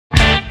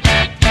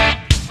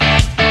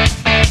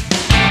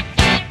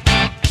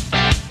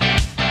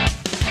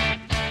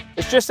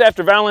just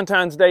after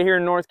Valentine's Day here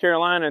in North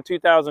Carolina in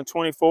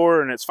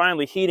 2024, and it's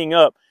finally heating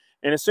up.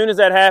 And as soon as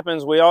that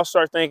happens, we all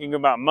start thinking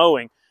about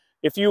mowing.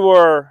 If you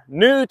are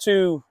new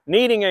to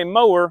needing a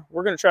mower,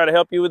 we're going to try to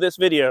help you with this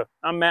video.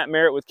 I'm Matt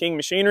Merritt with King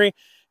Machinery,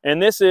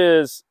 and this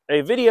is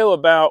a video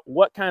about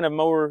what kind of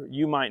mower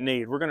you might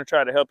need. We're going to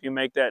try to help you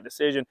make that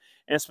decision,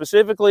 and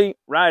specifically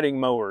riding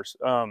mowers.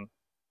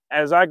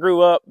 As I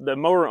grew up, the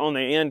mower on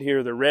the end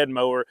here, the red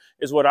mower,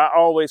 is what I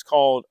always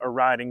called a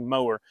riding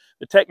mower.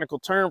 The technical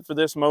term for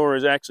this mower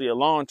is actually a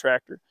lawn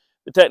tractor.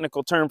 The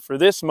technical term for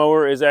this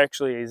mower is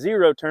actually a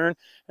zero turn.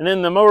 And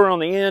then the mower on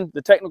the end,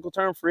 the technical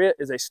term for it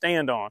is a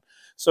stand-on.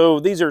 So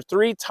these are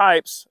three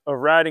types of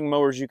riding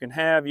mowers you can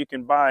have. You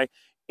can buy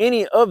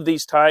any of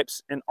these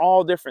types in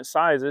all different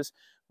sizes.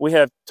 We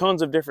have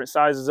tons of different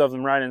sizes of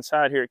them right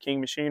inside here at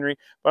King Machinery,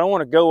 but I want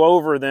to go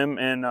over them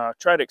and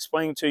try to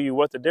explain to you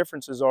what the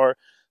differences are,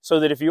 so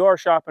that if you are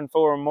shopping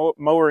for a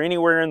mower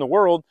anywhere in the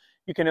world,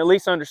 you can at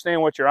least understand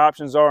what your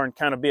options are and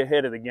kind of be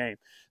ahead of the game.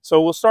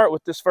 So we'll start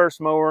with this first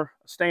mower,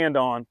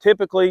 stand-on.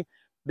 Typically,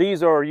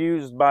 these are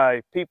used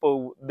by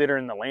people that are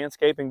in the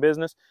landscaping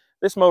business.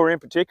 This mower in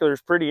particular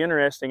is pretty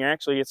interesting,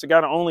 actually. It's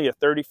got only a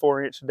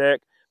 34-inch deck.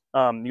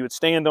 You would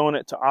stand on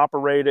it to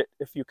operate it.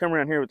 If you come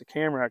around here with the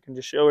camera, I can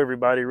just show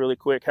everybody really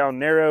quick how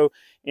narrow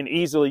and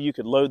easily you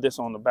could load this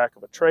on the back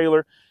of a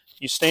trailer.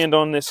 You stand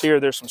on this here,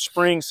 there's some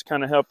springs to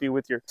kind of help you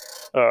with your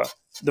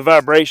the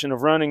vibration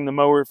of running the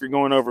mower if you're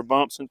going over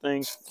bumps and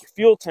things. Your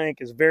fuel tank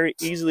is very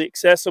easily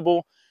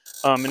accessible,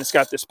 and it's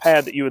got this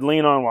pad that you would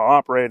lean on while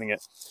operating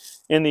it.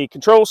 In the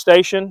control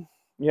station,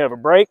 you have a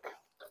brake,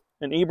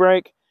 an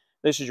e-brake.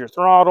 This is your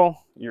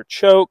throttle, your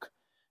choke,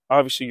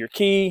 obviously your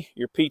key,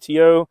 your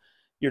PTO,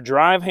 your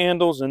drive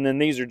handles, and then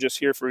these are just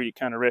here for you to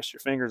kind of rest your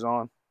fingers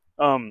on.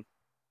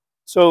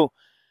 So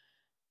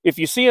if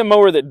you see a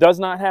mower that does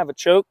not have a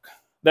choke,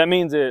 that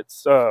means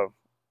it's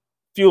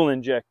fuel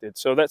injected.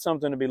 So that's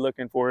something to be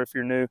looking for if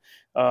you're new.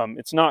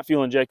 It's not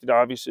fuel injected,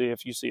 obviously,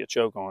 if you see a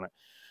choke on it.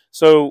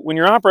 So when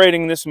you're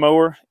operating this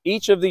mower,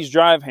 each of these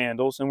drive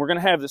handles, and we're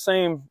going to have the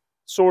same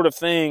sort of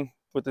thing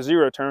with the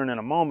zero turn in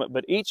a moment,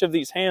 but each of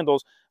these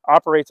handles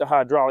operates a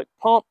hydraulic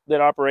pump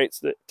that operates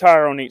the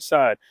tire on each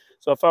side.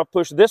 So if I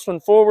push this one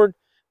forward,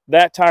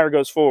 that tire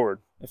goes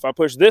forward. If I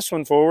push this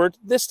one forward,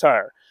 this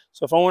tire.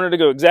 So if I wanted to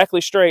go exactly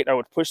straight, I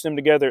would push them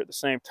together at the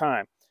same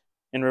time.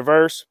 In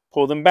reverse,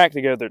 pull them back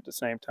together at the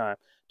same time.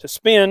 To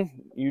spin,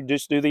 you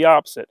just do the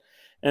opposite.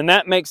 And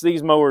that makes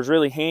these mowers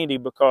really handy,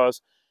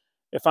 because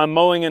if I'm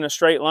mowing in a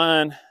straight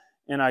line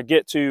and I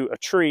get to a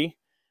tree,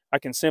 I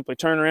can simply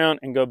turn around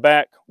and go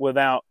back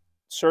without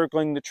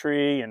circling the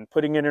tree and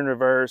putting it in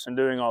reverse and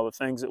doing all the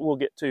things that we'll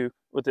get to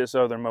with this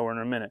other mower in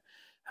a minute.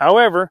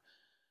 However,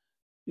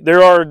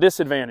 there are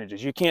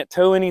disadvantages. You can't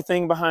tow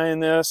anything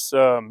behind this.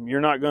 You're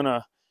not going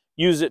to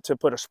use it to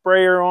put a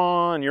sprayer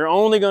on. You're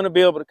only going to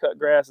be able to cut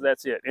grass.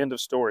 That's it. End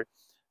of story.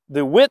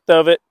 The width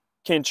of it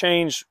can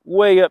change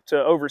way up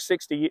to over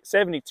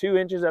 72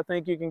 inches, I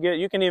think you can get.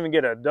 You can even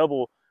get a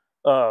double,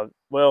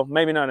 well,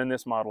 maybe not in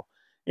this model.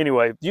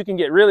 Anyway, you can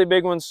get really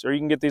big ones, or you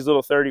can get these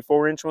little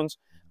 34-inch ones.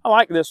 I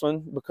like this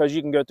one because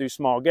you can go through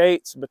small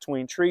gates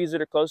between trees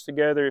that are close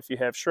together. If you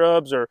have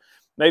shrubs, or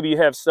maybe you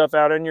have stuff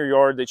out in your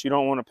yard that you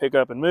don't want to pick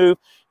up and move,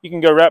 you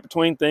can go right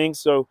between things.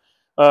 So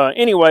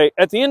anyway,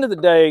 at the end of the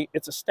day,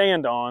 it's a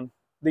stand-on.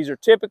 These are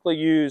typically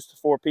used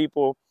for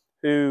people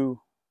who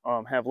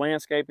have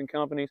landscaping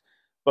companies,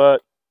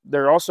 but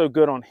they're also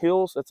good on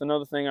hills. That's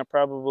another thing I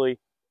probably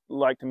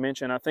like to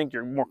mention. I think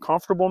you're more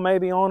comfortable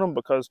maybe on them,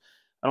 because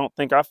I don't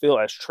think I feel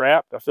as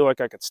trapped. I feel like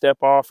I could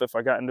step off if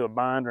I got into a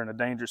bind or in a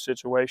dangerous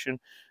situation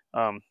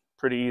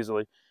pretty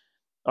easily.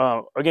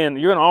 Again,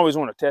 you're going to always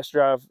want to test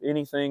drive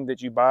anything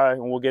that you buy,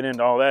 and we'll get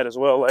into all that as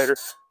well later.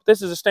 But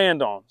this is a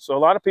stand-on, so a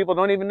lot of people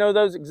don't even know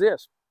those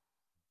exist.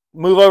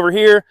 Move over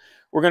here,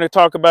 we're going to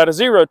talk about a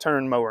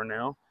zero-turn mower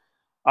now.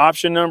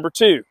 Option number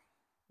 2.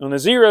 On the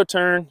zero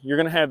turn, you're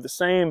going to have the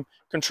same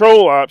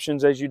control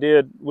options as you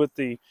did with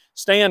the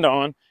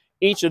stand-on.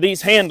 Each of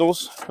these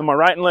handles on my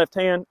right and left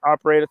hand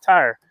operate a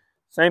tire.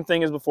 Same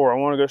thing as before. I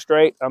want to go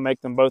straight, I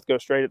make them both go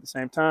straight at the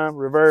same time.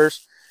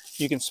 Reverse,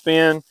 you can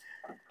spin.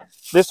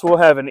 This will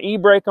have an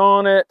e-brake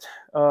on it.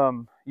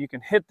 You can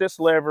hit this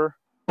lever.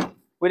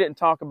 We didn't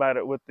talk about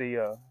it with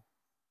the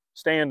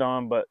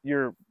stand-on, but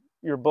your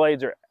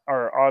blades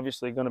are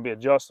obviously going to be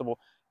adjustable.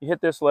 You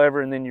hit this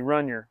lever, and then you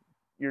run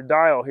your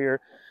dial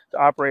here to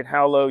operate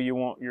how low you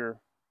want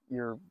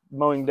your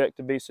mowing deck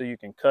to be, so you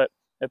can cut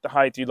at the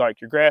height you'd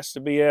like your grass to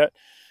be at.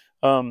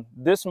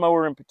 This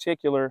mower in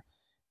particular,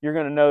 you're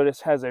going to notice,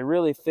 has a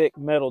really thick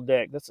metal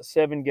deck. That's a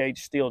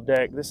 7-gauge steel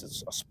deck. This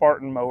is a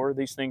Spartan mower.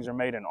 These things are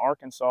made in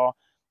Arkansas.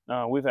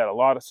 We've had a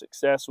lot of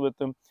success with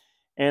them,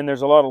 and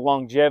there's a lot of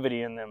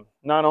longevity in them,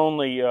 not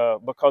only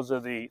because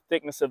of the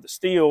thickness of the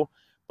steel,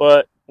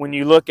 but when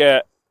you look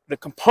at the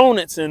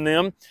components in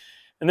them,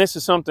 and this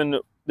is something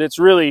that's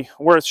really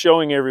worth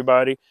showing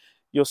everybody.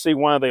 You'll see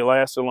why they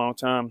last a long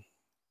time.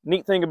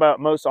 Neat thing about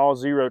most all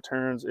zero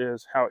turns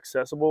is how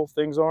accessible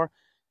things are.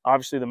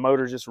 Obviously, the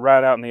motor's just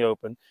right out in the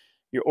open.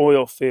 your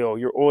oil fill,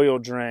 your oil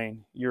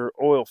drain, your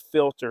oil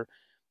filter,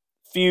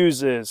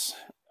 fuses,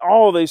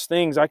 all these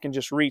things I can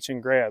just reach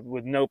and grab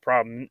with no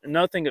problem.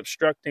 Nothing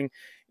obstructing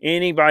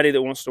anybody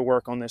that wants to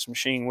work on this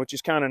machine, which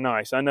is kind of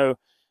nice. I know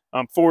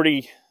I'm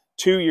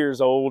 42 years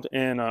old,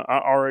 and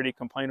I already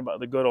complain about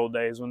the good old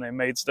days when they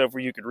made stuff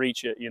where you could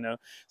reach it, you know.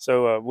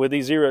 So with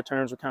these zero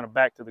turns, we're kind of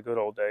back to the good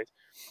old days.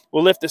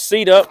 We'll lift the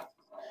seat up.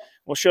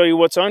 We'll show you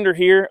what's under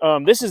here.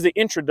 This is the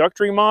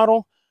introductory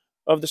model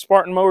of the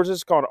Spartan mowers. This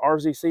is called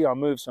RZC. I'll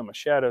move so my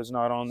shadow's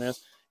not on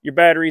this. Your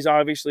battery's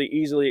obviously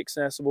easily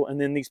accessible, and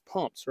then these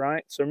pumps,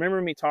 right? So remember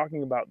me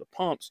talking about the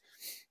pumps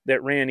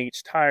that ran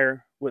each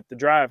tire with the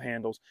drive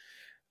handles.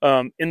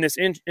 In this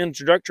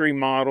introductory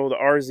model, the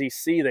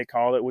RZC they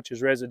call it, which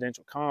is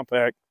residential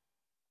compact,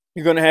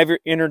 you're going to have your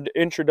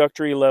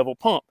introductory level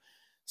pump.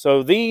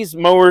 So these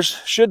mowers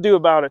should do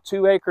about a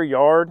 2-acre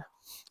yard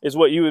is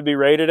what you would be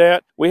rated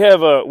at. We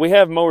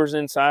have mowers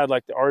inside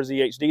like the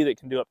RZHD that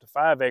can do up to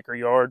 5-acre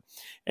yard.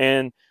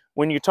 And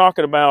when you're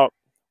talking about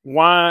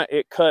why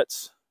it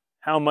cuts,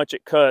 how much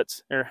it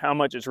cuts, or how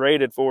much it's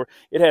rated for,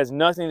 it has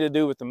nothing to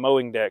do with the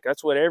mowing deck.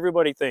 That's what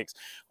everybody thinks.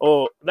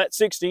 Oh, that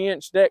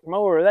 60-inch deck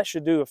mower, that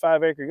should do a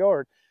 5-acre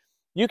yard.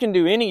 You can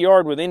do any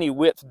yard with any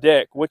width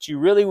deck. What you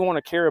really want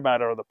to care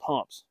about are the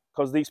pumps,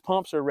 because these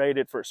pumps are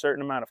rated for a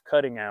certain amount of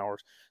cutting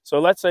hours. So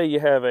let's say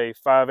you have a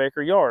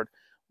 5-acre yard.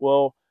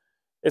 Well,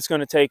 it's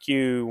going to take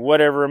you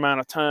whatever amount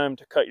of time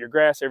to cut your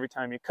grass. Every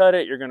time you cut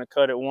it, you're going to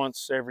cut it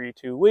once every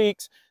 2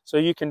 weeks. So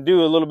you can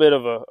do a little bit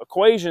of an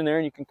equation there,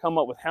 and you can come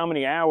up with how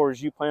many hours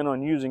you plan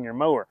on using your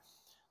mower.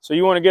 So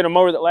you want to get a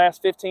mower that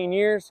lasts 15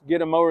 years,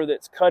 get a mower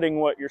that's cutting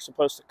what you're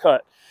supposed to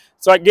cut.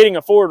 It's like getting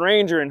a Ford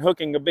Ranger and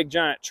hooking a big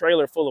giant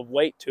trailer full of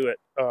weight to it.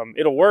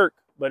 It'll work,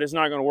 but it's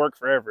not going to work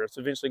forever. It's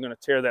eventually going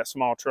to tear that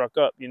small truck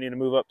up. You need to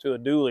move up to a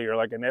dually or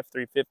like an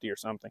F-350 or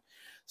something.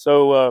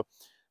 So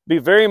be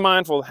very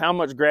mindful of how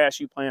much grass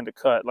you plan to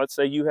cut. Let's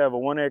say you have a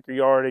 1-acre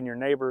yard and your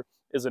neighbor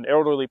is an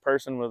elderly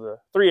person with a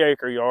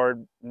 3-acre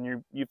yard,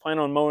 and you plan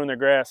on mowing their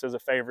grass as a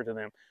favor to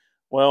them.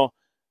 Well,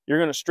 you're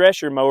going to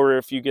stress your mower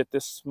if you get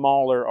this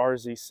smaller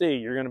RZC.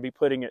 You're going to be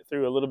putting it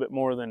through a little bit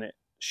more than it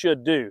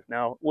should do.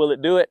 Now, will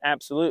it do it?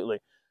 Absolutely.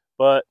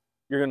 But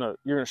you're going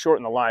to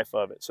shorten the life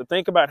of it. So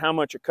think about how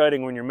much you're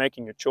cutting when you're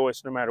making your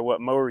choice, no matter what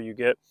mower you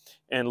get,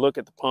 and look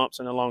at the pumps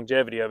and the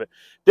longevity of it.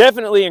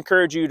 Definitely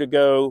encourage you to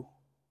go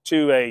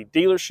to a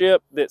dealership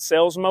that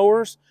sells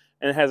mowers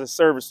and has a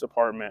service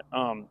department.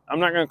 I'm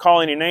not going to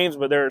call any names,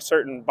 but there are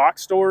certain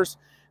box stores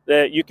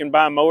that you can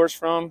buy mowers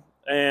from.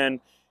 And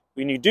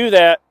when you do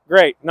that,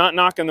 great. Not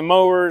knocking the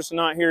mowers,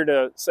 not here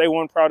to say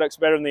one product's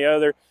better than the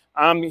other.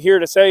 I'm here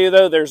to tell you,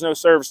 though, there's no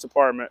service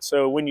department.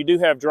 So when you do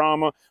have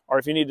drama, or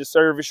if you need to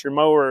service your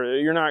mower,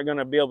 you're not going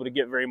to be able to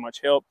get very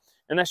much help.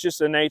 And that's just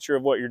the nature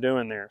of what you're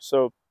doing there.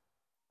 So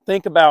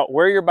think about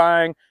where you're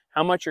buying,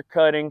 how much you're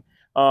cutting.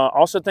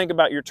 Also think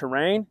about your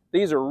terrain.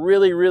 These are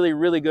really, really,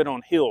 really good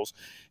on hills.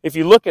 If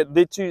you look at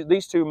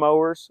these two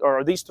mowers,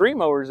 or these 3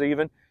 mowers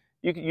even,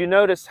 you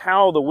notice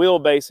how the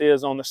wheelbase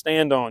is on the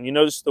stand-on. You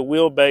notice the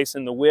wheelbase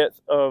and the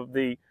width of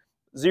the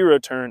zero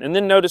turn, and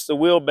then notice the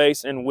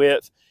wheelbase and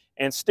width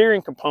and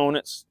steering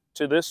components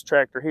to this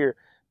tractor here.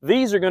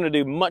 These are going to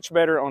do much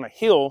better on a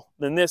hill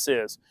than this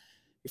is.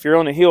 If you're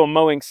on a hill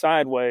mowing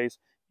sideways,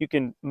 you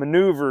can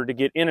maneuver to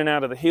get in and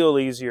out of the hill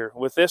easier.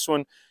 With this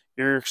one,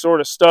 you're sort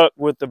of stuck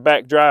with the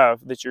back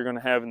drive that you're going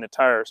to have in the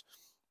tires.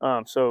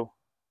 So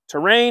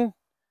terrain,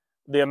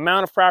 the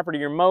amount of property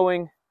you're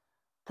mowing,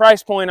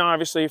 price point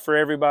obviously for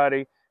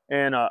everybody,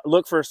 and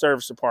look for a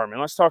service department.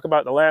 Let's talk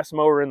about the last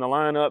mower in the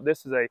lineup.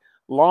 This is a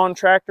lawn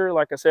tractor,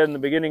 like I said in the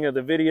beginning of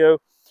the video.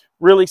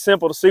 Really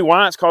simple to see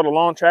why it's called a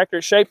lawn tractor.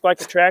 It's shaped like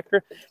a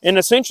tractor, and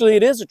essentially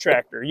it is a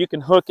tractor. You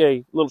can hook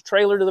a little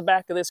trailer to the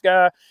back of this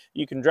guy.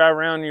 You can drive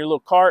around in your little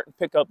cart and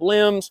pick up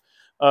limbs.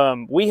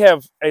 We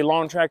have a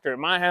lawn tractor at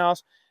my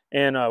house,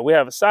 and we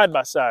have a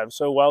side-by-side.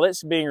 So while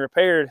it's being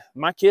repaired,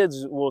 my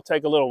kids will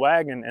take a little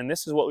wagon, and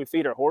this is what we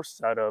feed our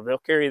horses out of. They'll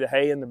carry the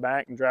hay in the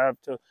back and drive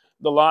to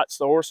the lots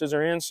the horses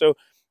are in. So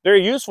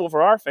very useful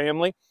for our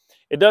family.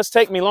 It does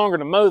take me longer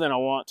to mow than I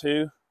want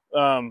to.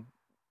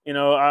 You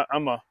know,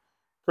 I'm a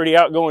pretty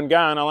outgoing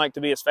guy, and I like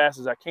to be as fast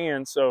as I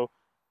can. So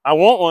I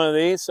want one of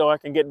these so I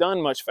can get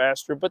done much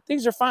faster. But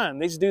these are fine.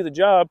 These do the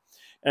job.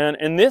 And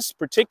in this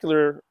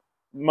particular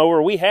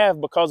mower we have,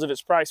 because of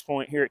its price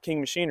point here at King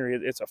Machinery,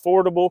 it's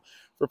affordable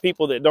for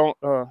people that don't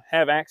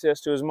have access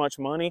to as much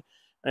money,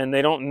 and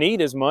they don't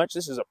need as much.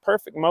 This is a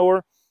perfect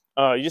mower.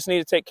 You just need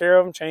to take care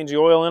of them, change the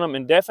oil in them,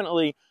 and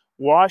definitely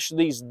wash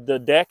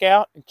the deck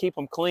out and keep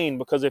them clean,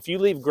 because if you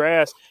leave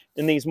grass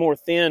in these more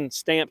thin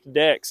stamped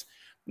decks,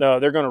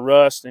 they're going to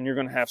rust, and you're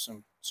going to have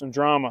some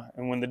drama.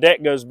 And when the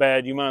deck goes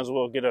bad, you might as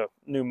well get a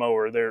new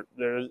mower.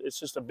 It's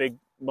just a big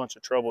bunch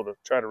of trouble to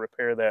try to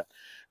repair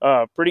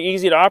that. Pretty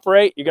easy to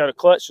operate. You got a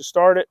clutch to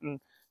start it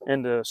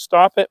and to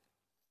stop it.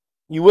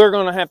 You are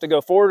going to have to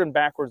go forward and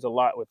backwards a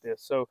lot with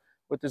this. So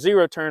with the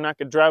zero turn, I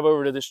could drive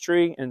over to this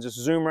tree and just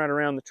zoom right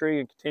around the tree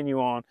and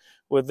continue on.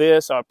 With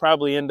this, I'll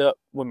probably end up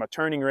with my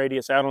turning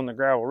radius out on the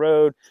gravel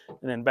road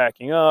and then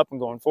backing up and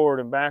going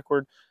forward and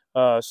backward.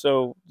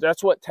 So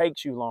that's what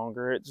takes you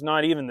longer. It's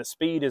not even the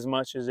speed as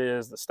much as it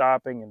is the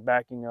stopping and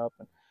backing up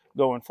and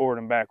going forward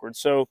and backwards.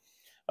 So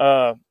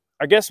I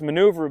guess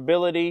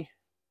maneuverability,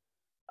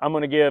 I'm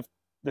going to give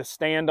the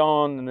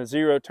stand-on and the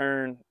zero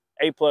turn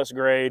A+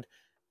 grade,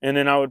 and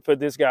then I would put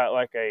this guy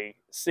like a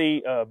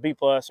C, B+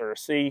 or a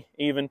C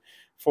even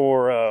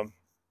for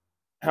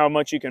how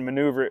much you can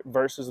maneuver it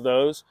versus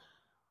those.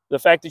 The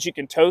fact that you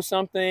can tow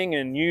something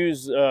and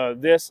use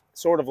this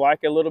sort of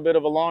like a little bit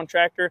of a lawn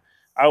tractor,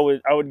 I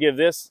would give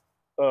this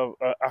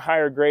a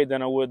higher grade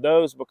than I would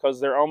those, because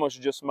they're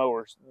almost just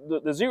mowers.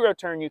 The zero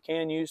turn you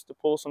can use to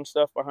pull some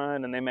stuff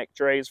behind, and they make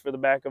trays for the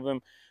back of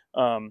them.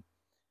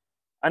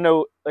 I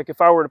know, like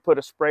if I were to put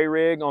a spray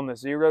rig on the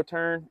zero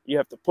turn, you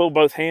have to pull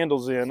both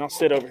handles in. I'll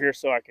sit over here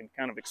so I can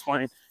kind of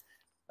explain.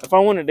 If I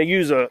wanted to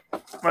use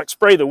like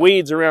spray the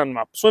weeds around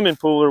my swimming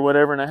pool or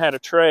whatever, and I had a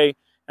tray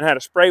and had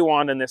a spray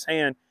wand in this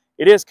hand,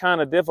 it is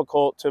kind of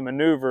difficult to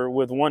maneuver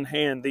with one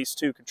hand these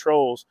two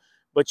controls,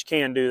 but you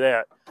can do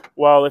that.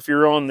 While if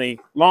you're on the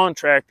lawn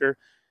tractor,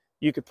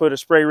 you could put a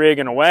spray rig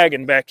and a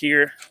wagon back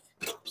here,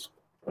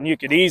 and you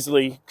could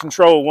easily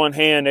control one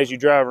hand as you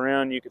drive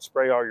around. You could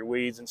spray all your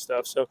weeds and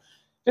stuff. So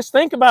just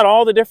think about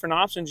all the different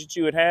options that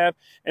you would have,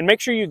 and make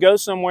sure you go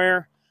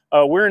somewhere.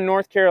 We're in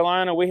North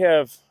Carolina. We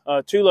have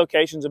 2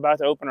 locations, about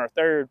to open our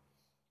 3rd.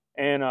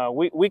 And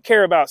we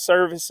care about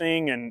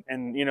servicing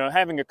and you know,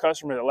 having a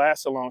customer that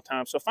lasts a long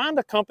time. So find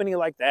a company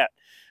like that.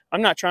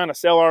 I'm not trying to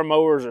sell our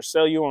mowers or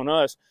sell you on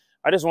us.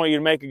 I just want you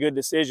to make a good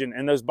decision.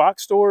 And those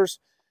box stores,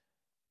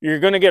 you're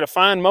going to get a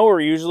fine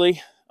mower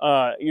usually.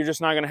 You're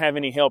just not going to have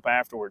any help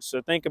afterwards.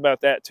 So think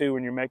about that too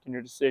when you're making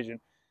your decision.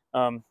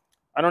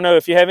 I don't know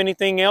if you have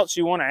anything else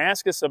you want to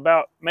ask us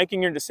about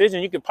making your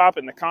decision. You can pop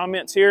it in the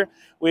comments here.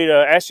 We'd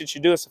ask that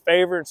you do us a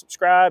favor and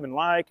subscribe and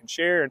like and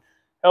share and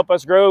help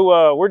us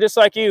grow. We're just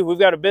like you. We've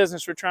got a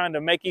business we're trying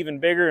to make even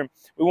bigger, and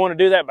we want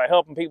to do that by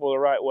helping people the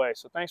right way.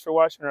 So thanks for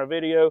watching our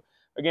video.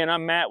 Again,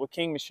 I'm Matt with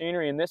King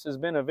Machinery, and this has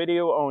been a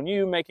video on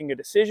you making a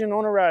decision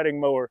on a riding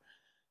mower.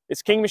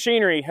 It's King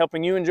Machinery,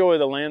 helping you enjoy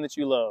the land that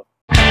you love.